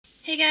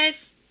Hey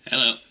guys.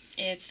 Hello.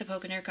 It's the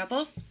Pokenair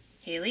couple,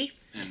 Haley.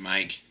 And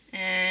Mike.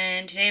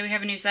 And today we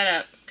have a new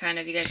setup. Kind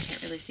of, you guys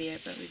can't really see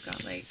it, but we've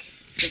got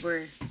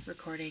we're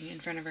recording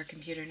in front of our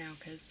computer now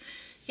because,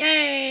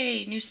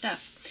 yay, new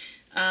stuff.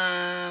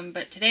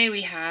 But today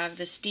we have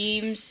the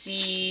Steam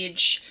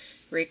Siege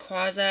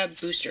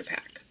Rayquaza Blister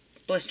Pack.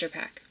 Blister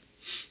Pack.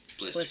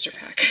 Blister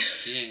Pack.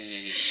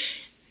 Yay.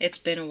 It's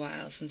been a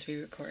while since we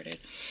recorded.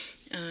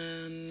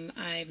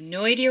 I have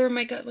no idea where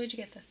Mike got. Where'd you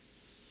get this?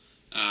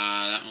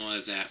 That one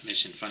was at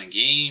Mission Fun and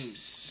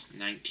Games,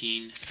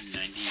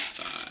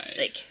 1995.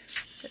 Like,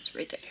 so it's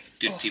right there.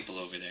 Good people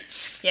over there.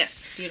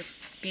 Yes,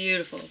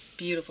 beautiful,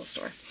 beautiful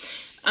store.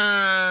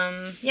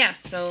 Yeah,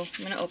 so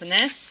I'm gonna open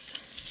this.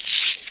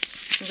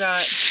 We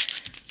got.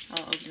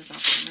 I'll open this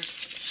off camera.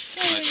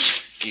 But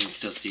you can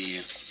still see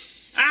you.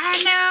 Ah,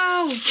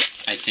 no!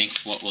 I think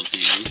what we'll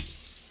do.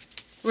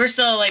 We're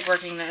still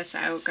working this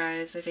out,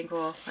 guys. I think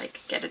we'll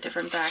get a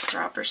different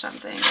backdrop or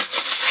something.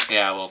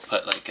 Yeah, we'll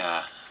put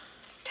a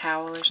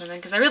towel or something,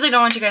 because I really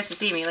don't want you guys to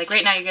see me.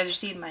 Right now, you guys are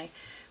seeing my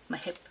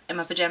hip and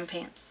my pajama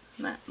pants,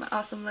 my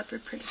awesome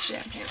leopard print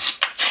pajama pants.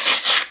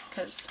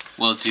 Because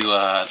we'll do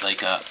a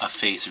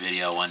face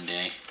video one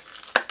day.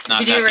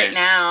 Not do it right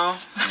now.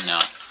 No,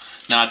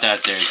 not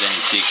that there's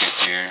any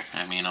secrets here.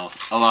 I mean, a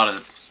lot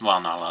of well,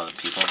 not a lot of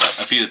the people, but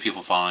a few of the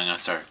people following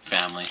us are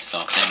family, so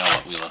they know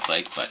what we look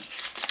like. But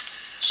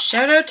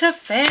shout out to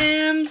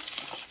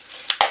fams.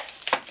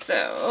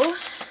 So.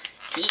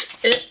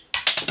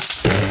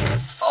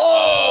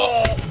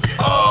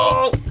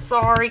 Oh,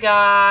 sorry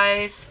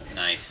guys.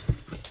 Nice.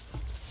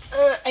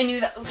 I knew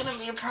that was gonna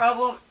be a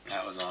problem.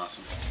 That was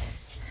awesome.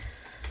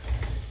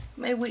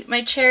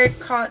 My chair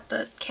caught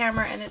the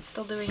camera and it's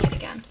still doing it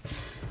again.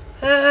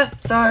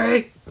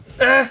 Sorry.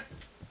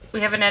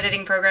 We have an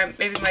editing program.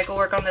 Maybe Mike will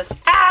work on this.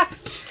 I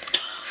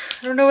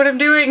don't know what I'm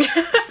doing.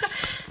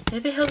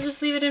 Maybe he'll just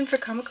leave it in for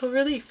comical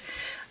relief.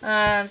 So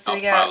I'll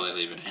probably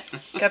leave it in.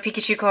 Got a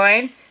Pikachu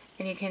coin,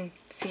 and you can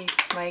see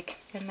Mike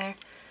in there.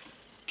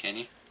 Can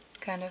you?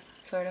 Kind of,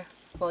 sort of.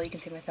 Well, you can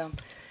see my thumb.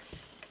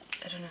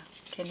 I don't know.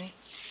 Can we?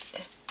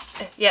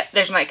 Yeah,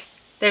 there's Mike.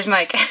 There's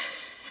Mike.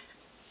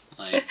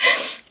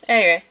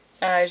 Anyway,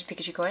 there's a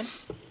Pikachu coin.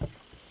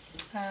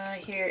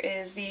 Here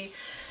is the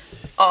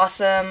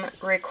awesome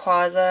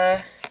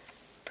Rayquaza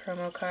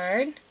promo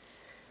card,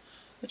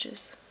 which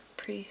is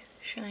pretty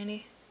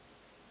shiny.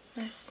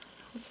 Nice.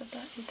 We'll set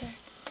that right there.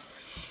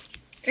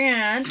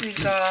 And we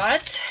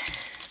got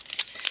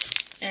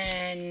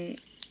an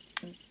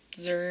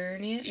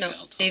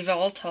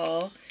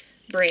Evoltal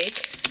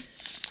Break,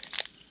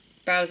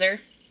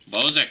 Bowser,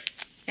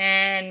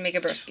 and Mega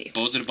Broski.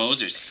 Bowser to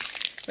Bowsers.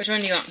 Which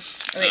one do you want?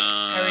 Oh wait,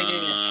 how are we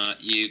doing this?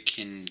 You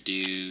can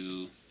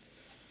do.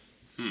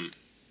 You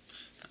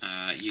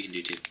can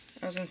do two.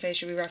 I was gonna say,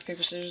 should we rock,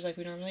 paper, scissors like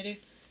we normally do?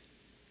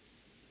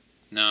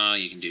 No,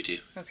 you can do two.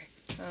 Okay,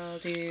 I'll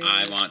do.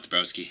 I want the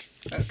broski.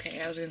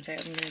 Okay, I was gonna say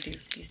I'm gonna do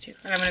these two,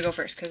 and I'm gonna go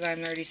first because I'm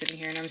already sitting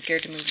here and I'm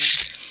scared to move now.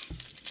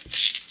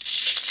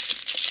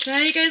 So how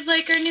do you guys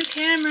like our new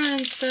camera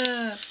and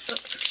stuff?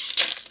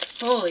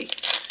 Holy.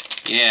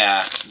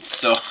 Yeah,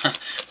 so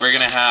we're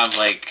gonna have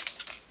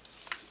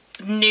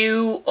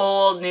new,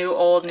 old, new,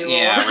 old, new, old.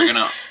 Yeah, we're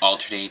gonna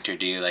alternate or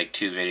do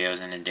 2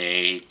 videos in a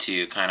day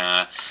to kind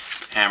of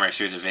hammer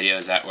through the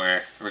videos that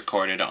were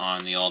recorded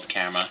on the old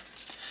camera.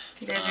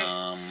 You guys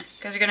are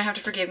gonna have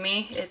to forgive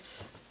me.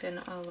 It's been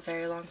a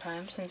very long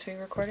time since we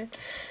recorded.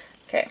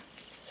 Okay,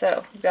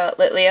 so we've got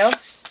Litleo,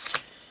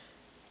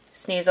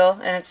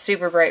 Sneasel, and it's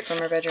super bright from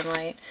our bedroom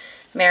light.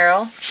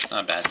 Meryl.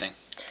 Not a bad thing.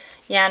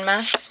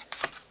 Yanma,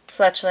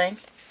 Fletchling,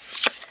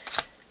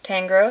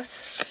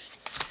 Tangrowth,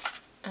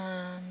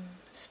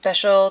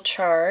 Special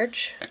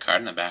Charge. The card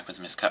in the back was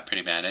miscut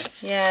pretty bad, eh?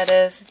 Yeah, it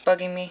is. It's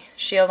bugging me.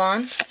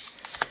 Shieldon,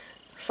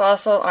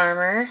 Fossil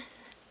Armor.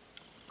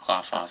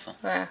 Claw Fossil.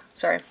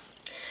 Sorry.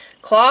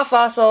 Claw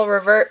Fossil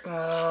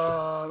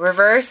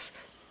Reverse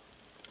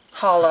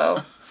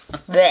Hollow.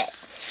 Blech.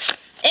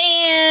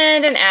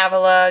 And an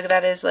Avalugg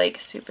that is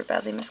super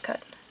badly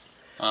miscut.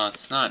 Well,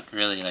 it's not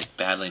really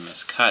badly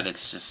miscut.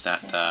 It's just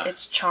that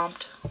it's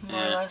chomped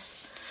more or less.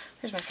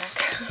 Here's my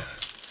pack.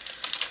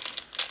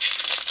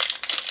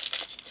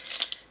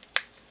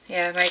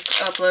 Yeah, Mike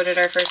uploaded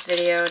our first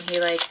video and he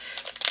was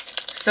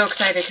so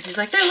excited because he's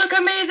like, they look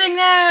amazing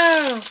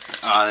now.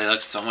 Oh, they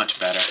look so much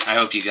better. I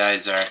hope you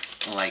guys are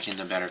liking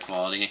the better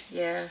quality.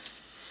 Yeah. You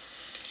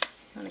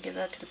want to give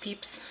that to the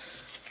peeps?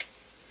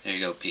 There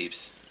you go,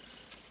 peeps.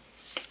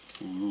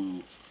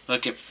 Ooh,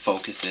 look at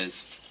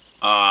focuses.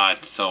 Ah,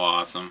 it's so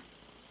awesome.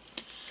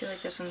 I feel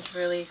like this one's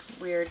really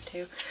weird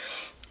too.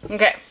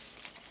 Okay,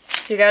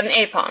 so you got an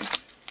Aipom,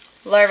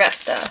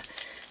 Larvesta,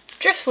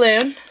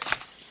 Drifloon,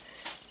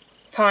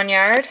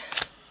 Pawniard,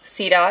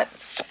 Seedot,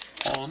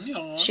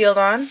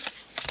 Shieldon,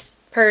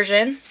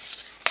 Persian,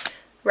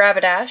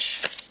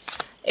 Rapidash,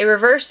 a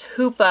Reverse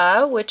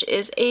Hoopa, which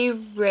is a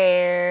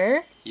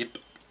rare. Yep.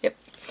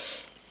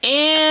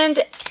 And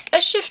a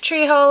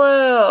Shiftry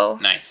Holo.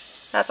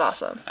 Nice. That's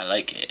awesome. I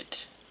like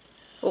it.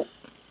 Oh,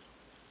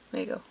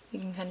 there you go.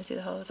 You can kind of see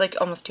the holo. It's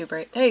almost too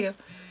bright. There you go.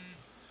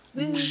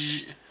 Woo.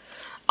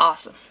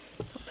 Awesome.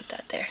 I'll put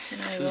that there.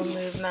 And I will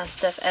move my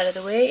stuff out of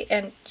the way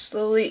and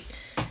slowly...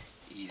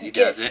 Easy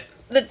does it.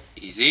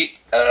 Easy.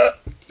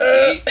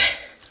 Easy.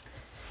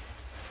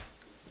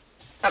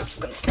 I'm just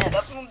gonna stand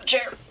up and move the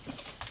chair.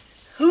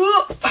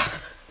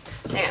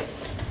 Hang on.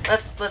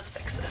 Let's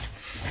fix this.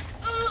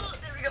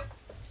 There we go.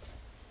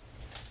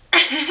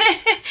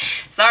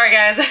 Sorry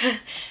guys.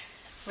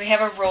 We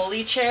have a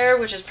rolly chair,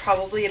 which is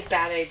probably a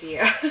bad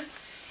idea.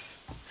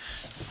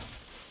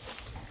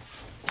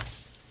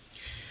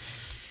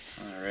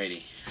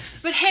 Alrighty.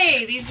 But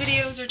hey, these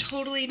videos are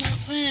totally not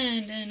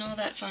planned and all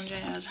that fun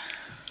jazz.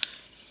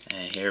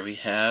 And here we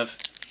have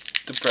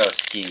the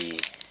broski.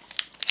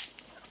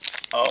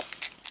 Oh,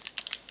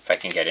 if I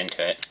can get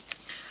into it.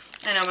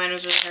 I know, mine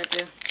was really hard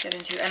to get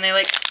into. And they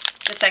like,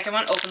 the second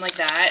one opened like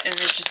that and it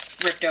just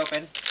ripped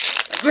open.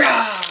 Like,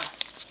 rah!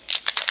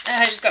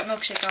 And I just got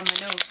milkshake on my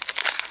nose.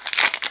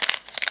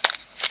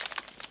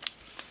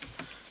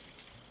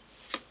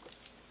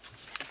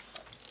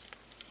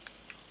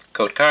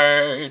 Code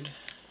card.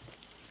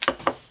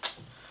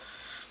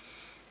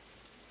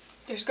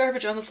 There's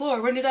garbage on the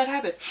floor. When did that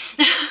happen?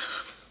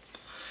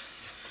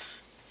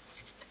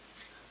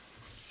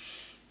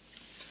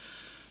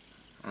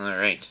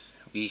 Alright,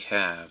 we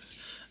have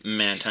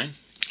Mantine,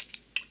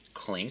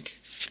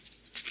 Clink,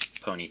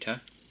 Ponyta.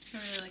 I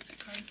really like that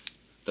card.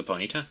 The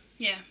Ponyta?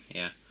 Yeah.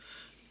 Yeah.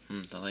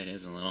 The light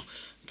is a little.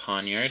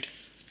 Ponyard,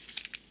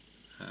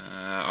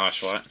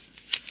 Oshawott,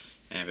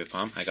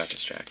 Ambipom. I got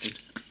distracted.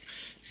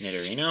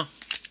 Nidorino,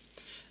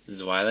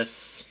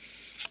 Zweilous,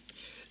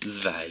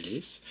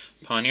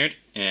 Ponyard,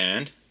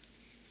 and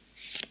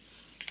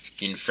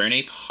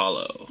Infernape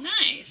Hollow.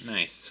 Nice.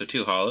 Nice. So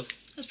 2 hollows.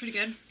 That's pretty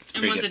good. It's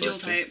And one's a dual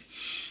blister. type.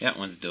 Yeah,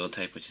 one's dual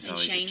type, which is And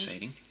always shiny.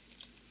 exciting.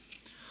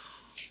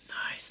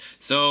 Nice.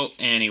 So,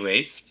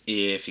 anyways,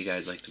 if you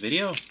guys like the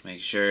video,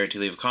 make sure to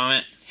leave a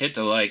comment, hit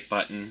the like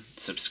button,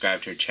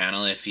 subscribe to our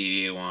channel if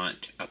you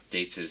want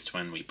updates as to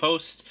when we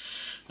post,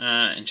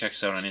 and check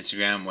us out on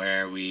Instagram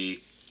where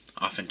we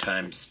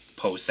oftentimes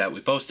post that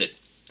we posted.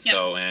 Yep.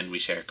 So, and we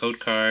share code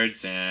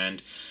cards,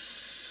 and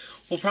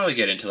we'll probably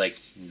get into like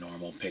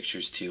normal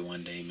pictures too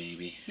one day,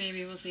 maybe.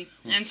 Maybe, we'll see.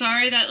 And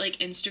sorry that like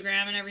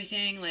Instagram and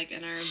everything, like,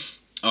 and our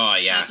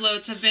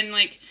uploads have been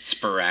like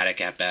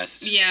sporadic at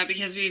best. Yeah,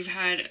 because we've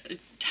had a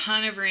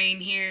ton of rain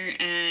here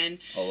and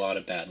a lot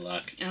of bad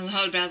luck. A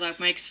lot of bad luck.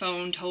 Mike's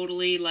phone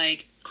totally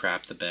like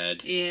crap the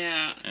bed.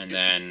 Yeah. And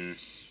then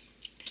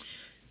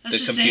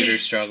Let's the computer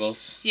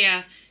struggles.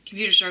 Yeah,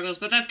 computer struggles.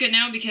 But that's good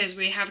now because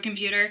we have a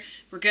computer.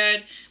 We're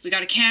good. We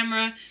got a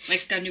camera.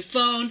 Mike's got a new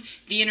phone.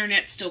 The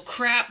internet's still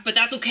crap, but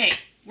that's okay.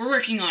 We're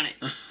working on it.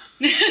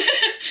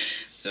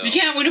 So we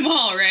can't win them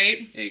all,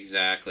 right?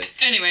 Exactly.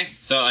 Anyway.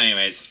 So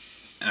anyways,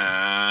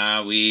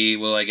 we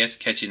will, I guess,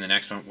 catch you in the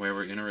next one where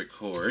we're going to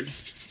record.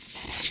 Let's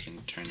see if I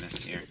can turn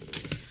this here.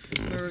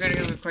 We're going to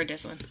go record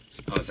this one.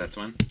 Oh, is that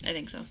the one? I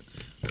think so.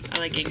 I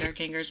like Gengar.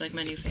 Gengar's like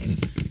my new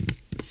fave.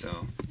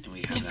 So, and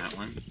we have that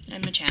one.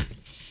 And Machamp.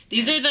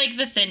 These are like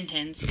the thin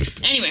tins.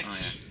 Anyway. Oh,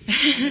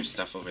 yeah. And there's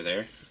stuff over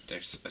there.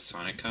 There's a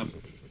Sonic Cup.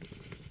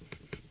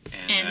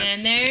 And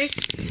then there's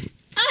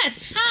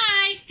us.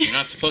 Hi. You're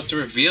not supposed to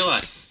reveal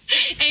us.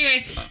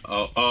 Anyway.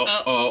 Oh,